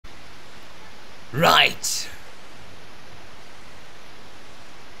Right.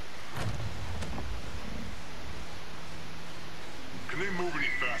 Can they move any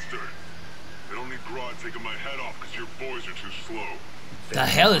faster? They don't need Grodd taking my head off because your boys are too slow. The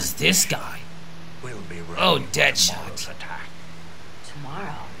hell is this guy? We'll be ready Oh, for Deadshot. tomorrow's attack.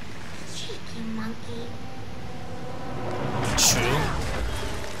 Tomorrow. Cheeky monkey. True.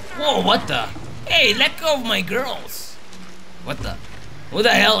 Whoa, what the? Hey, let go of my girls. What the? Who the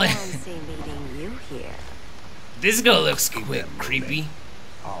hell? Fancy meeting you here. This girl looks creepy.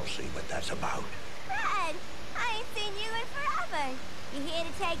 I'll see what that's about. Fred, I ain't seen you in forever. You here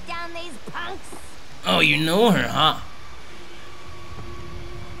to take down these punks? Oh, you know her, huh?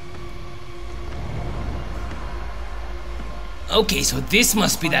 Okay, so this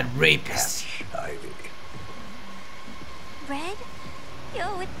must be that rapist. Ivy. Red?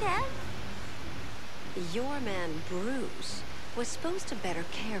 You're with them? Your man, Bruce, was supposed to better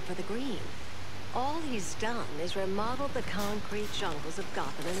care for the green. All he's done is remodeled the concrete jungles of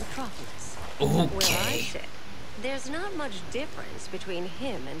Gotham and Metropolis. Where I Okay. sit, there's not much difference between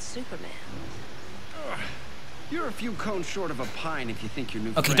him and Superman. You're a few cones short of a pine if you think your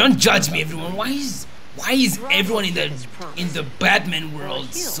new Okay, friend- don't judge me, everyone. Why is everyone in the Batman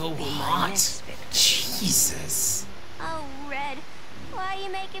world so hot? Jesus. Oh, Red, why are you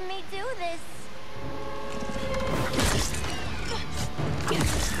making me do this?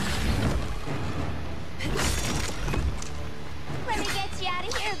 Let me get you out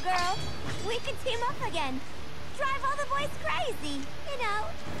of here, girl. We can team up again. Drive all the boys crazy, you know,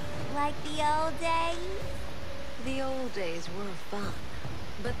 like the old days. The old days were fun,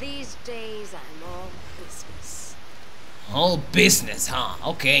 but these days I'm all business. All business, huh?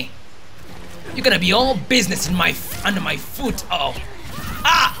 Okay. You're gonna be all business in my under my foot. Oh.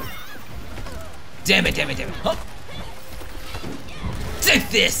 Ah! Damn it, damn it, damn it. Huh? Take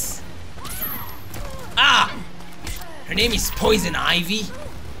this! Ah! Her name is Poison Ivy.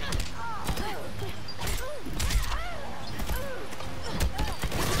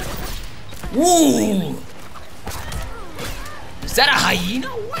 Ooh! Is that a hyena?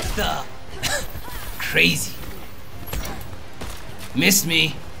 What the? Crazy. Missed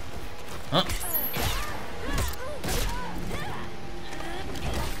me. Huh?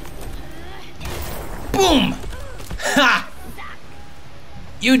 Boom! Ha!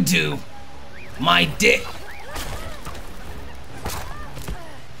 You do. My dick.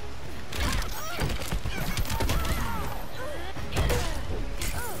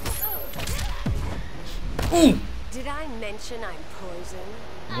 Ooh! Did I mention I'm poison?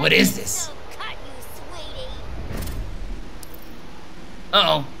 What is this? So cut you, sweetie.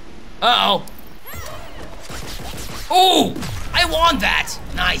 Uh-oh. Uh-oh. Ooh! I want that!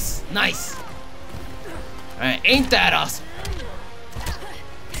 Nice, nice. Alright, ain't that awesome?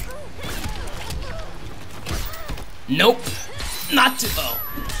 Nope. Not to. Oh.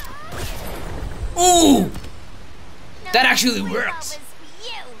 Ooh! That actually worked.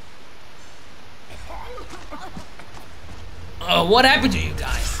 What happened to you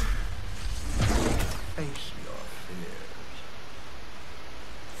guys? Face your fears.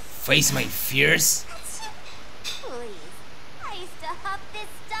 Face my fears? Please, I used to huff this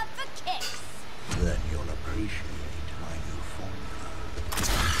stuff for kicks. Then you'll appreciate my new formula.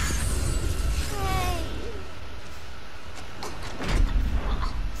 Hey.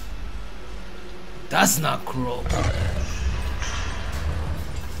 That's not cruel.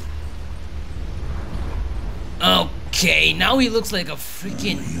 Okay, now he looks like a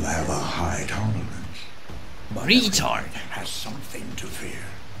freaking You have a high tolerance. retard. Has something to fear.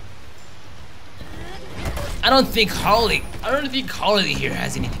 I don't think Harley here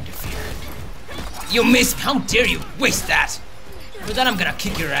has anything to fear. You miss, how dare you waste that? For that I'm gonna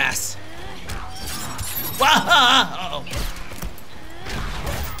kick your ass. Uh-oh.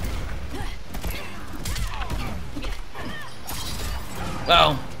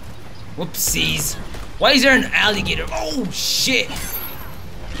 Well, whoopsies. Why is there an alligator? Oh shit!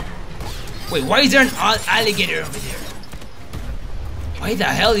 Wait, why is there an alligator over there? Why the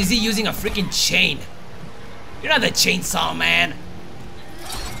hell is he using a freaking chain? You're not the chainsaw man.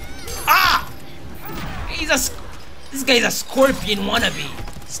 Ah! This guy's a scorpion wannabe.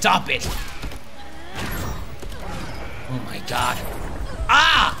 Stop it. Oh my god.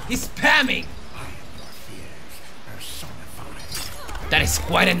 Ah! He's spamming. That is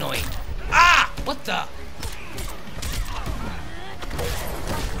quite annoying. Ah! What the?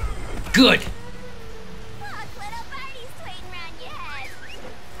 Good. Look, little birdie's waiting around your head.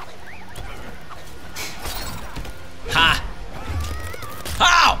 Ha!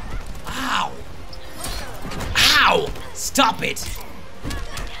 Ow! Ow! Ow! Stop it!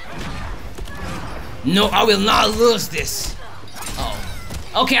 No, I will not lose this. Oh.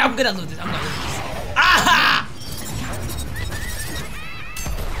 Okay, I'm gonna lose this. I'm gonna lose this. Aha!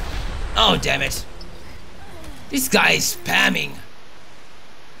 Oh, damn it. This guy is spamming.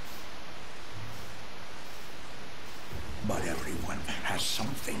 But everyone has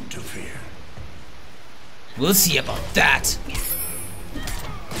something to fear. We'll see about that.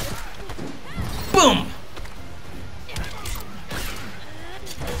 Boom!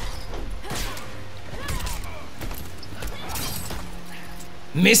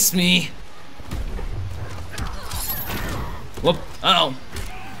 Missed me. Whoop. Uh-oh.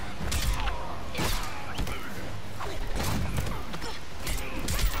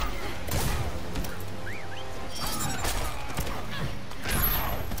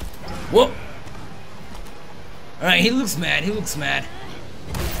 Whoop. Alright, he looks mad. He looks mad.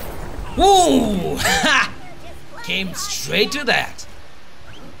 Woo! Ha! Came straight to that.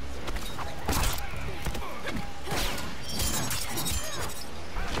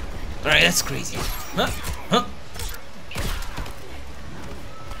 Alright, that's crazy. Huh? Huh?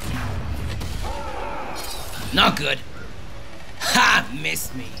 Not good. Ha!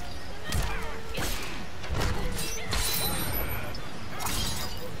 Missed me.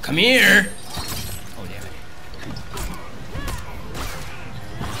 Come here. Oh, damn it.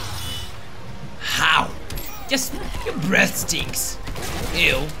 How? Just, your breath stinks.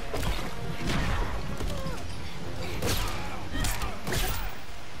 Ew.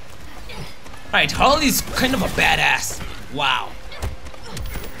 Alright, Harley's kind of a badass. Wow.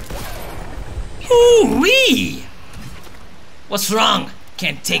 Ooh-wee! What's wrong?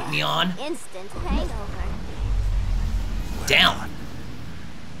 Can't take me on? Instant hangover. Down.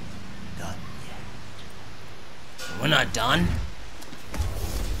 Done yet. We're not done.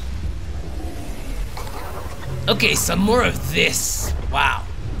 Okay, some more of this. Wow.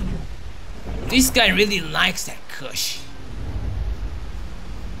 This guy really likes that kush.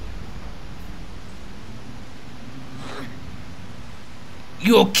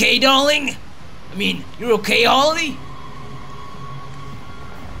 You okay, darling? I mean, you're okay, Holly?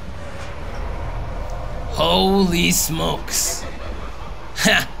 Holy smokes.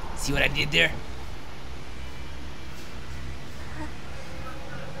 Ha! See what I did there?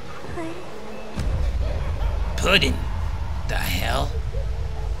 Pudding. The hell?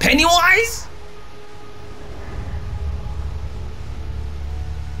 Pennywise?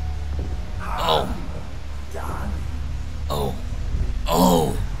 Oh. Done. Oh.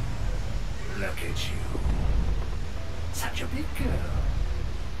 Oh. Look at you. Such a big girl.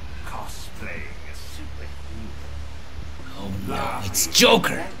 Cosplaying a superhero. Oh no, it's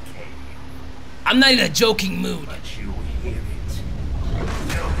Joker. I'm not in a joking mood. But you hear it,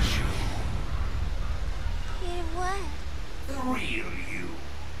 don't you? Hear what? The real you,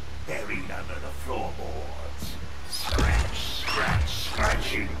 buried under the floorboards. Scratch, scratch,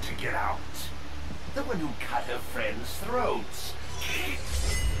 scratching to get out. The one who cut her friends' throats.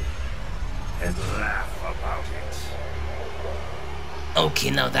 And laugh about it. Okay,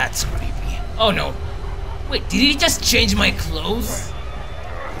 now that's creepy. Oh no. Wait, did he just change my clothes?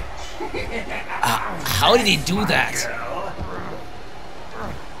 How did he do that?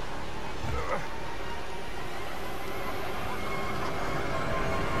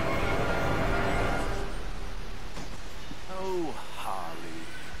 Oh, Harley.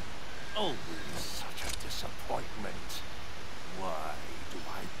 Always such a disappointment. Why do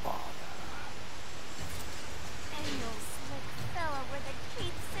I bother? Ain't no slick fella with a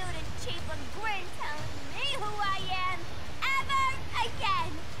cheap suit and cheap and grin telling me who I am ever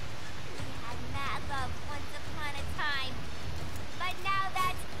again. We had mad love once upon a time, but now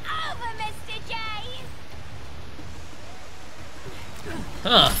that's over, Mr. J.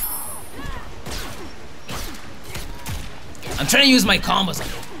 Huh. I'm trying to use my combos on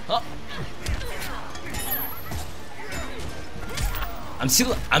him. Oh. I'm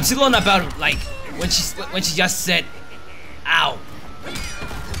still on about like when she just said ow.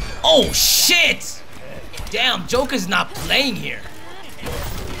 Oh shit! Damn, Joker's not playing here.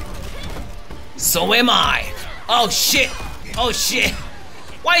 So am I. Oh shit! Oh shit!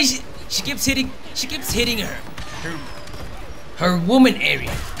 Why is she keeps hitting her woman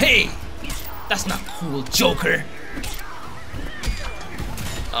area. Hey! That's not cool, Joker.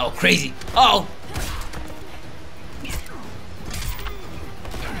 Oh, crazy. Oh!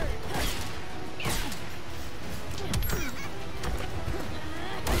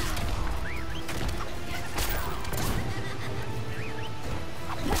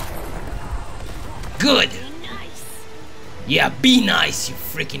 Good! Yeah, be nice, you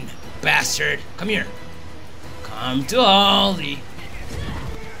freaking bastard. Come here. Come to Ollie.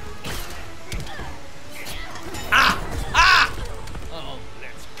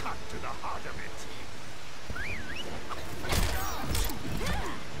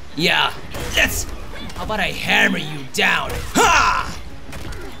 Yeah, let's... How about I hammer you down? Ha!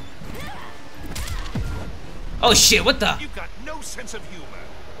 Oh shit, what the? You've got no sense of humor.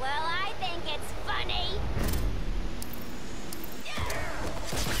 Well, I think it's funny.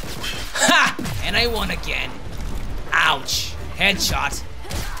 Ha! And I won again. Ouch. Headshot.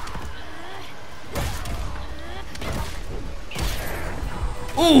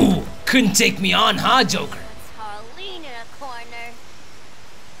 Ooh, couldn't take me on, huh, Joker? It's Harleen in a corner.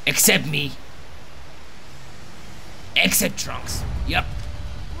 Except me. Except Trunks. Yep.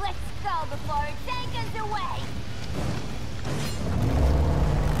 Let's go before it takes us away.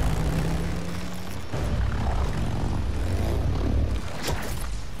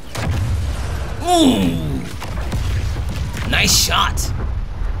 Ooh. Nice shot.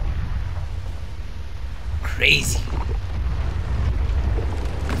 Crazy.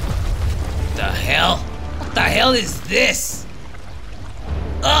 The hell? What the hell is this?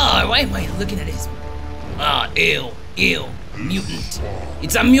 Oh, why am I looking at his... Ah, ew, ew, mutant.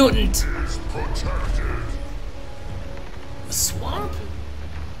 It's a mutant. Is protected. A swamp?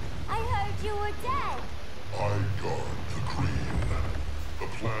 I heard you were dead. I guard the green, the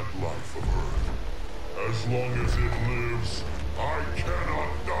plant life of Earth. As long as it lives, I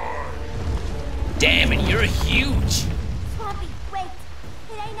cannot die. Damn it, you're huge. Swampy, wait.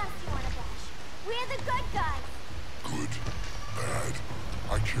 It ain't us you wanna bash. We're the good guys. Good, bad,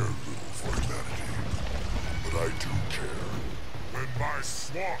 I care little for humanity. But I do care when my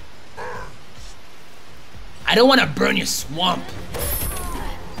swamp burns. I don't want to burn your swamp.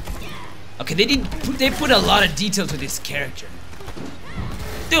 Okay, they put a lot of detail to this character.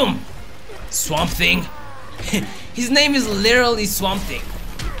 Doom! Swamp Thing. His name is literally Swamp Thing.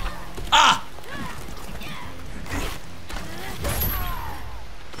 Ah!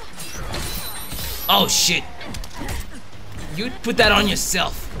 Oh shit. You put that on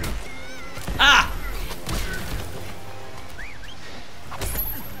yourself. Ah!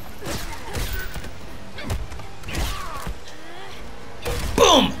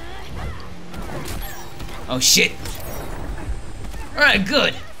 Boom! Oh shit. Alright,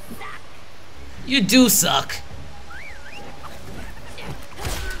 good. You do suck.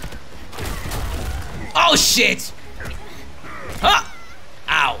 Oh shit! Ah!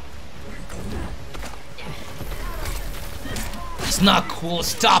 Ow. That's not cool,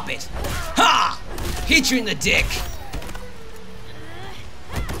 stop it. Ha! Hit you in the dick.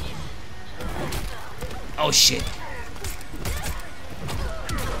 Oh shit.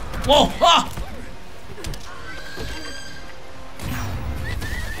 Whoa! Ah!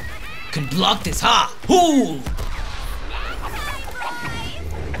 Can block this, ha! Ooh!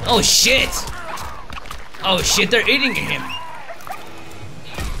 Oh shit! Oh shit, they're eating him.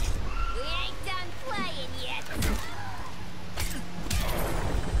 We ain't done playing yet.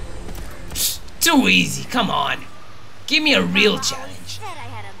 Too easy, come on. Give me a real challenge. Said I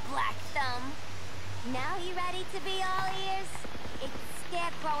had a black thumb. Now you ready to be all ears? It's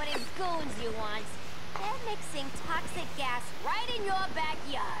Scarecrow and his goons you want. They're mixing toxic gas right in your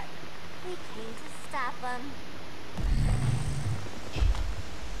backyard. We came to stop them.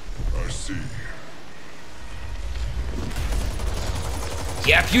 I see.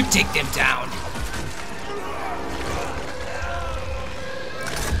 Yep, you take them down.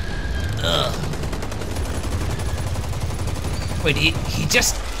 Ugh. Wait, he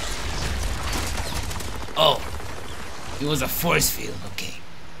just... Oh. It was a force field, okay.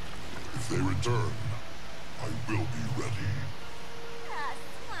 If they return, I will be ready. Ah,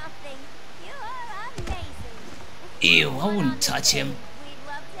 Swampy, you are amazing. Ew, I wouldn't touch him. We'd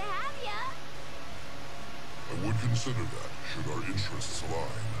love to have ya. I would consider that should our interests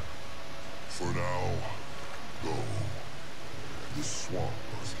align. For now, go. This swamp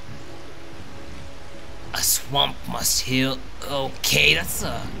must heal. A swamp must heal. Okay,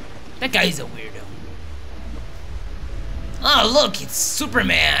 that guy's a weirdo. Oh, look, it's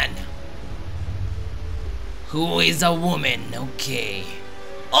Superman. Who is a woman? Okay.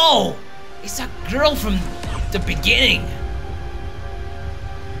 Oh, it's a girl from the beginning.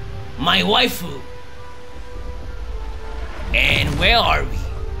 My waifu. And where are we?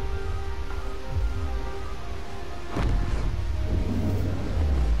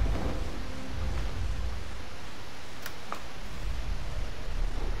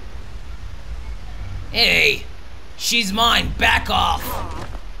 Hey, she's mine. Back off.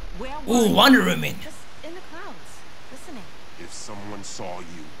 Ooh, Wonder Woman. Just in the clouds, listening. If someone saw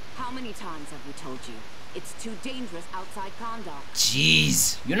you, How many times have we told you? It's too dangerous outside Condor.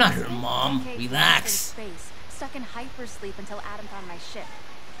 Jeez, you're not her mom. Decades lost in Relax. space, stuck in hypersleep until Adam found my ship.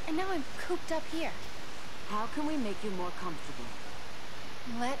 And now I'm cooped up here. How can we make you more comfortable?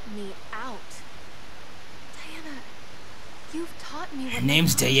 Let me out. Diana, you've taught me what Her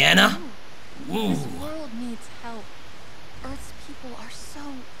name's the Diana? Ooh. This world needs help. Earth's people are so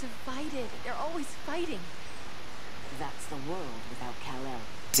divided. They're always fighting. That's the world without Kal-El.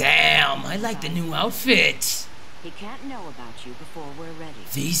 Damn, I like the new outfit. He can't know about you before we're ready.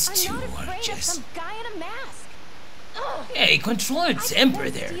 These I'm two not are afraid of just... some guy in a mask. Ugh. Hey, control your temper I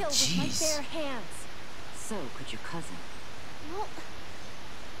there. deal with my Jeez. bare hands. So could your cousin.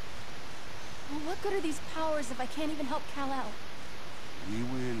 Well, what good are these powers if I can't even help Kal-El? We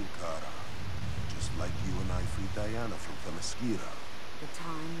win, Kara. Just like you and I freed Diana from Themyscira. The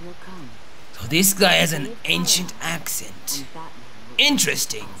time will come. So this guy has an ancient accent. And Batman will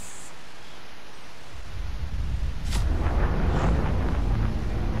Interesting.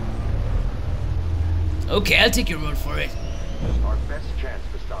 Okay, I'll take your word for it. Our best chance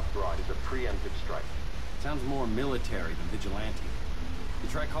to stop Grodd is a preemptive strike. Sounds more military than vigilante. You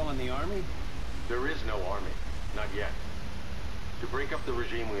try calling the army? There is no army. Not yet. To break up the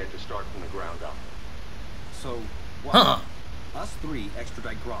regime, we had to start from the ground up. So, what? Huh. Us three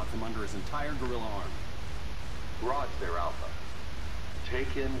extradite Grodd from under his entire guerrilla army. Grodd's their alpha. Take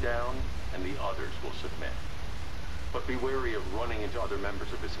him down, and the others will submit. But be wary of running into other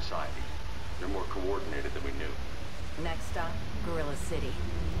members of his society. They're more coordinated than we knew. Next stop, Gorilla City.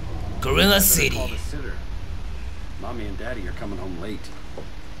 Gorilla Call City. the sitter. Mommy and Daddy are coming home late.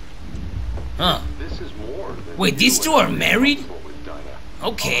 Huh. This is more than Wait, these two are married?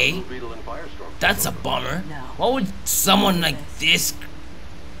 Okay. Blue Beetle and Firestorm. That's a bummer. No. What would someone like this...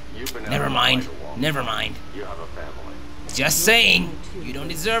 You've been Never out mind. quite a while. Never mind. You have a family. Just saying. You don't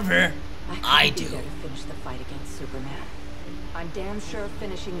deserve her. I can't be do. there to finish the fight against Superman. I'm damn sure of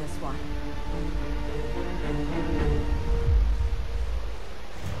finishing this one.